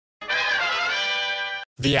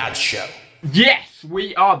The Adz Show. Yes,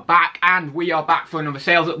 we are back, and we are back for another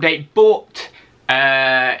sales update, but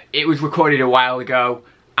it was recorded a while ago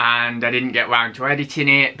and I didn't get around to editing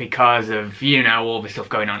it because of, you know, all the stuff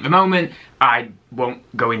going on at the moment. I won't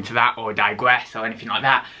go into that or digress or anything like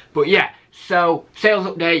that. But yeah, so sales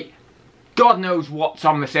update. God knows what's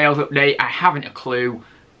on the sales update. I haven't a clue.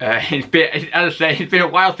 It's been, as I say, it's been a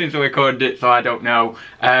while since I recorded it, so I don't know.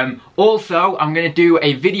 Also, I'm going to do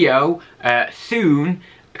a video soon,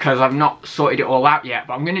 because I've not sorted it all out yet,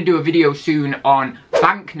 but I'm going to do a video soon on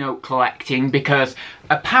banknote collecting, because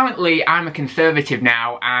apparently I'm a conservative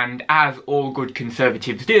now, and as all good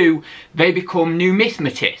conservatives do, they become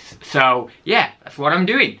numismatists. So yeah, that's what I'm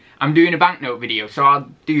doing. I'm doing a banknote video, so I'll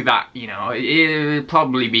do that, you know, it'll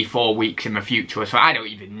probably be 4 weeks in the future, so I don't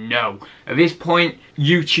even know. At this point,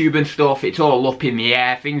 YouTube and stuff, it's all up in the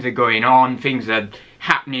air, things are going on, things are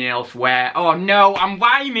happening elsewhere. Oh no, I'm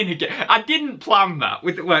rhyming again. I didn't plan that.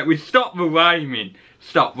 We stop the rhyming.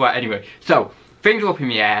 Stop, right, anyway. So, things are up in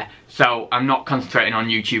the air, so I'm not concentrating on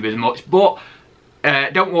YouTube as much, but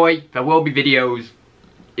don't worry, there will be videos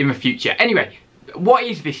in the future. Anyway, what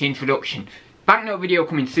is this introduction? Banknote video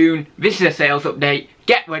coming soon. This is a sales update.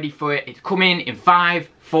 Get ready for it. It's coming in 5,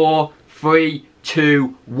 4, 3,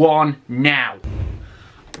 2, 1 now.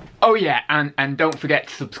 Oh yeah, and don't forget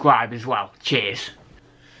to subscribe as well. Cheers.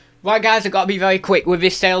 Right guys, I've got to be very quick with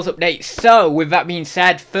this sales update. So, with that being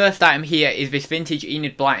said, first item here is this vintage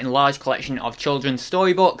Enid Blyton large collection of children's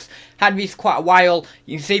storybooks. Had these quite a while.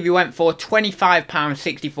 You can see we went for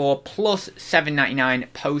 £25.64 plus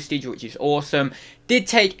 £7.99 postage, which is awesome. Did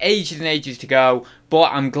take ages and ages to go,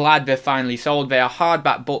 but I'm glad they're finally sold. They are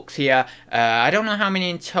hardback books here. I don't know how many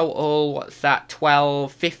in total. What's that?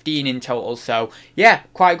 12, 15 in total. So yeah,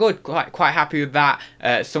 quite good. Quite happy with that.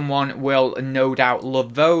 Someone will no doubt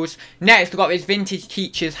love those. Next, we've got this vintage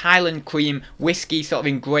Teacher's Highland Cream whiskey sort of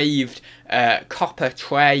engraved copper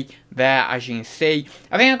tray there, as you can see.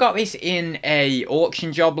 I think I got this in a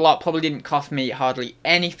auction job lot. Probably didn't cost me hardly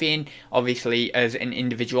anything, obviously, as an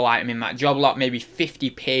individual item in that job lot. Maybe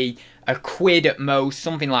 50p, a quid at most,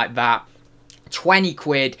 something like that. 20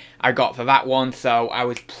 quid I got for that one, so I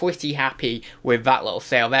was pretty happy with that little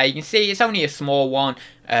sale there. You can see it's only a small one,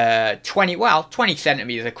 20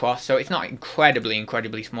 centimeters across, so it's not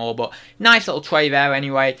incredibly small, but nice little tray there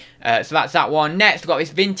anyway. So that's that one. Next, I've got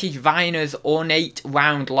this vintage Viner's ornate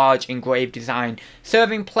round large engraved design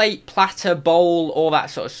serving plate, platter, bowl, all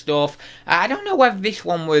that sort of stuff. I don't know whether this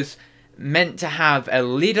one was meant to have a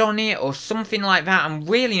lid on it or something like that. I'm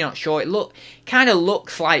really not sure. It kind of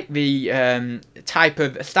looks like the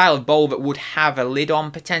style of bowl that would have a lid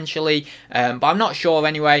on potentially, but I'm not sure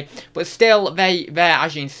anyway. But still, there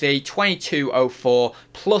as you can see, £22.04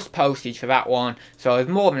 plus postage for that one. So I was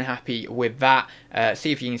more than happy with that.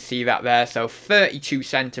 See if you can see that there. So 32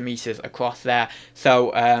 centimeters across there.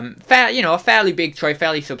 So a fairly big tray,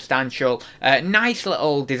 fairly substantial. Nice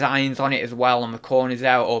little designs on it as well on the corners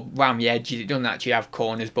there, or around the edges. It doesn't actually have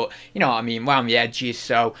corners, but you know what I mean, around the edges.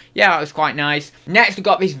 So yeah, that was quite nice. Next, we've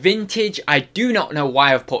got this vintage. I do not know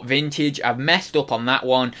why I've put vintage. I've messed up on that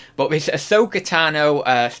one. But this Ahsoka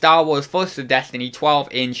Tano Star Wars Forces of Destiny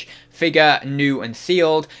 12-inch figure, new and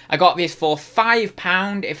sealed. I got this for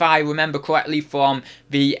 £5, if I remember correctly, from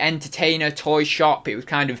the Entertainer toy shop. It was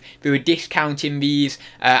kind of, they were discounting these,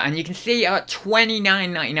 and you can see I got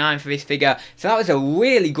 £29.99 for this figure. So that was a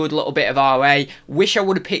really good little bit of RA. Wish I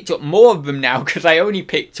would have picked up more of them now, because I only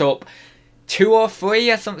picked up 2 or 3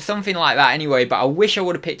 or something like that anyway, but I wish I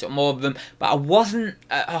would have picked up more of them. But I wasn't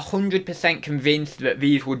 100% convinced that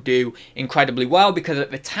these would do incredibly well, because at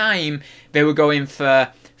the time they were going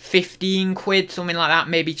for 15 quid, something like that,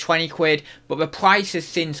 maybe 20 quid, but the price has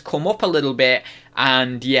since come up a little bit,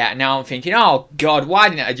 and yeah, now I'm thinking, oh god, why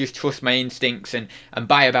didn't I just trust my instincts and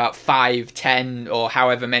buy about 5, 10, or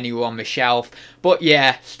however many were on the shelf. But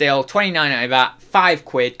yeah, still, 29 out of that, 5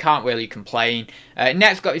 quid, can't really complain.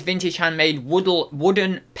 Next, got this vintage handmade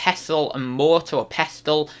wooden pestle and mortar, or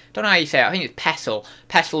pestle, don't know how you say it, I think it's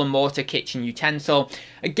pestle and mortar kitchen utensil.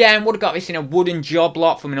 Again, would have got this in a wooden job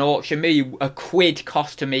lot from an auction, maybe a quid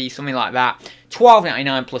cost to me, something like that.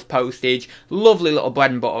 £12.99 plus postage. Lovely little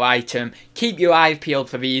bread and butter item. Keep your eyes peeled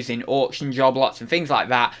for these in auction job lots and things like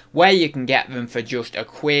that, where you can get them for just a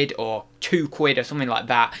quid or 2 quid or something like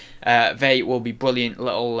that. They will be brilliant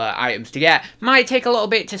little items to get. Might take a little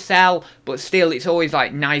bit to sell, but still, it's always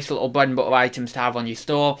like nice little bread and butter items to have on your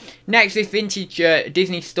store. Next, this vintage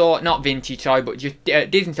Disney store, not vintage, sorry, but just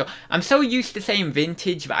Disney store. I'm so used to saying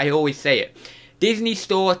vintage that I always say it. Disney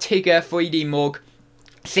store Tigger 3D mug.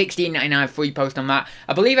 £16.99 free post on that.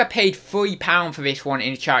 I believe I paid £3 for this one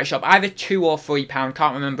in a charity shop, either £2 or £3,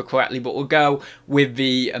 can't remember correctly, but we'll go with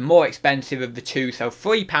the more expensive of the two, so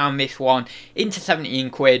 £3 this one, into 17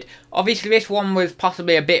 quid. Obviously this one was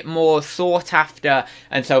possibly a bit more sought after,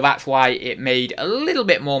 and so that's why it made a little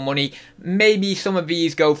bit more money. Maybe some of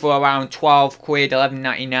these go for around 12 quid,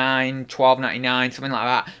 11.99, 12.99, something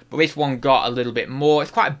like that, but this one got a little bit more.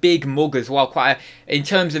 It's quite a big mug as well, in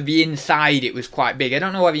terms of the inside it was quite big. I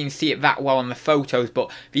don't know whether you can see it that well on the photos,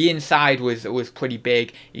 but the inside was pretty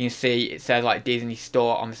big. You can see it says like Disney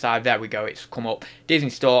Store on the side. There we go, it's come up. Disney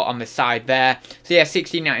Store on the side there. So yeah,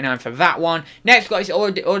 £16.99 for that one. Next, got this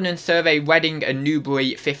Ordnance Survey Reading and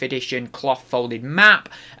Newbury 5th edition cloth folded map.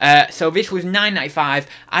 So this was £9.95.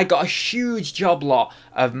 I got a huge job lot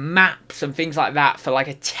of maps and things like that for like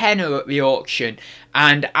a tenner at the auction,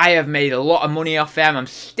 and I have made a lot of money off them. I'm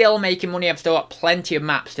still making money. I've still got plenty of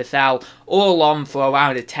maps to sell, all on for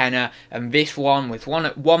around a tenner, and this one was one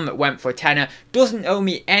that went for a tenner. Doesn't owe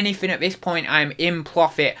me anything at this point. I'm in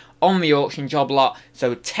profit on the auction job lot,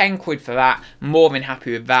 so 10 quid for that. More than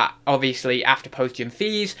happy with that. Obviously after postage and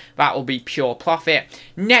fees, that will be pure profit.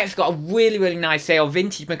 Next, got a really nice sale,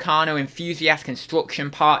 vintage Meccano enthusiast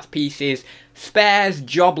construction parts, pieces, spares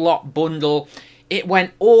job lot bundle. It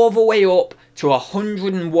went all the way up to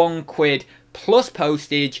 101 quid plus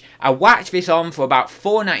postage. I whacked this on for about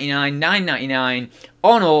 £4.99, £9.99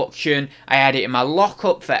 on auction. I had it in my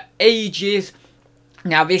lockup for ages.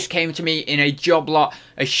 Now this came to me in a job lot,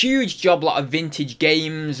 a huge job lot of vintage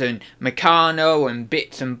games and Meccano and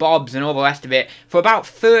bits and bobs and all the rest of it for about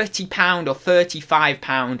 £30 or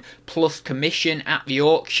 £35 plus commission at the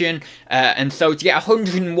auction. And so to get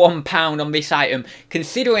 £101 on this item,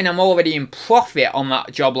 considering I'm already in profit on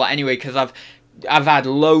that job lot anyway, because I've had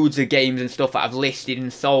loads of games and stuff that I've listed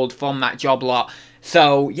and sold from that job lot.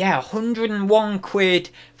 So yeah, 101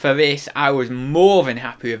 quid for this. I was more than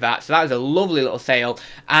happy with that. So that was a lovely little sale.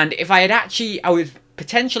 And if I had actually, I was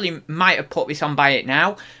potentially might have put this on Buy It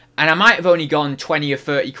Now, and I might have only gone 20 or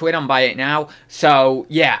 30 quid on Buy It Now. So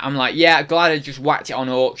yeah, I'm like, yeah, glad I just whacked it on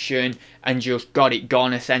auction and just got it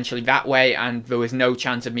gone essentially that way, and there was no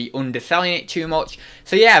chance of me underselling it too much.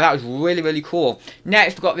 So yeah, that was really cool.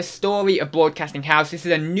 Next, we've got The Story of Broadcasting House. This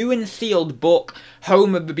is a new and sealed book,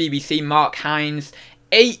 home of the BBC, Mark Hines.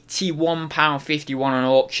 £81.51 on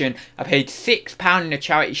auction. I paid £6 in a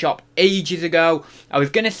charity shop ages ago. I was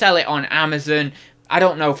going to sell it on Amazon. I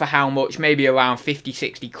don't know for how much, maybe around 50,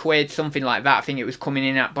 60 quid, something like that. I think it was coming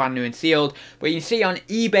in at brand new and sealed. But you can see on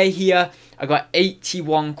eBay here, I got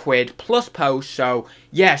 81 quid plus post. So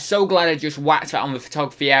yeah, so glad I just whacked that on the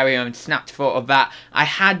photography area and snapped a photo of that. I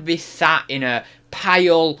had this sat in a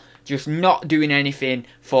pile, just not doing anything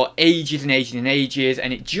for ages and ages and ages,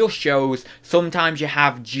 and it just shows sometimes you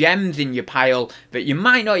have gems in your pile that you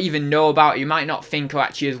might not even know about, you might not think are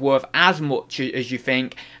actually as worth as much as you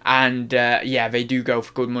think, and yeah, they do go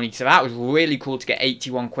for good money. So that was really cool to get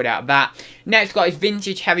 81 quid out of that. Next, got this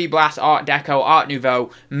vintage heavy brass Art Deco, Art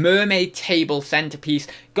Nouveau mermaid table centerpiece.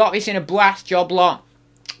 Got this in a brass job lot.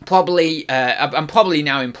 I'm probably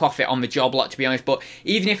now in profit on the job lot, to be honest, but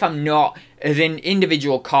even if I'm not, as an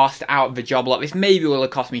individual cost out of the job lot, this maybe will have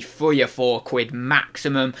cost me 3 or 4 quid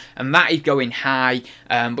maximum, and that is going high.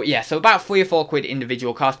 But yeah, so about 3 or 4 quid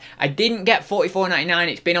individual cost. I didn't get £44.99.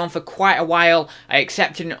 It's been on for quite a while. I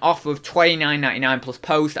accepted an offer of £29.99 plus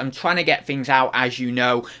post. I'm trying to get things out, as you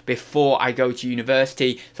know, before I go to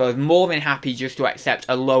university, so I was more than happy just to accept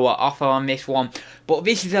a lower offer on this one. But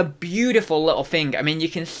this is a beautiful little thing. I mean, you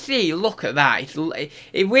can see, look at that.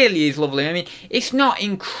 It really is lovely. I mean, it's not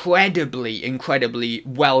incredibly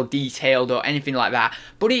well detailed or anything like that,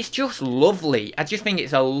 but it's just lovely. I just think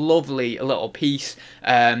it's a lovely little piece.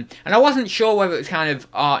 And I wasn't sure whether it was kind of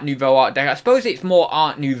Art Nouveau, Art Deco. I suppose it's more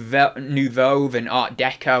Art Nouveau than Art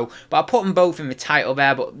Deco, but I put them both in the title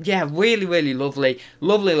there. But yeah, really lovely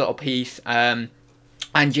little piece. And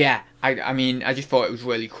yeah, I mean, I just thought it was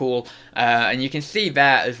really cool. And you can see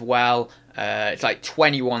there as well, it's like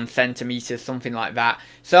 21 centimeters, something like that.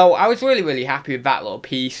 So I was really happy with that little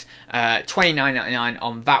piece. £29.99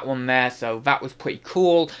 on that one there, so that was pretty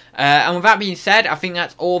cool. And with that being said, I think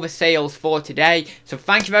that's all the sales for today. So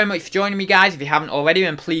thank you very much for joining me, guys. If you haven't already,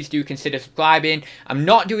 then please do consider subscribing. I'm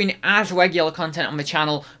not doing as regular content on the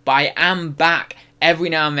channel, but I am back every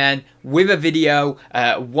now and then with a video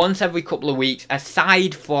once every couple of weeks,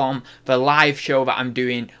 aside from the live show that I'm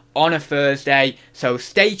doing on a Thursday. So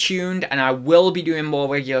stay tuned, and I will be doing more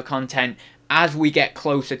regular content as we get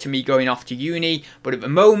closer to me going off to uni. But at the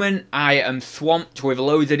moment, I am swamped with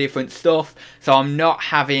loads of different stuff, so I'm not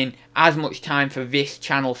having as much time for this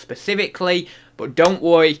channel specifically. But don't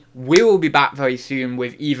worry, we will be back very soon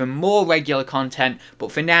with even more regular content.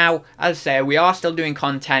 But for now, as I say, we are still doing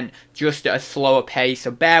content, just at a slower pace, so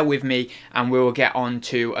bear with me, and we will get on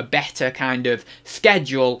to a better kind of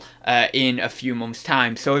schedule in a few months'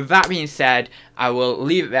 time. So with that being said, I will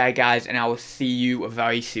leave it there, guys, and I will see you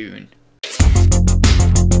very soon.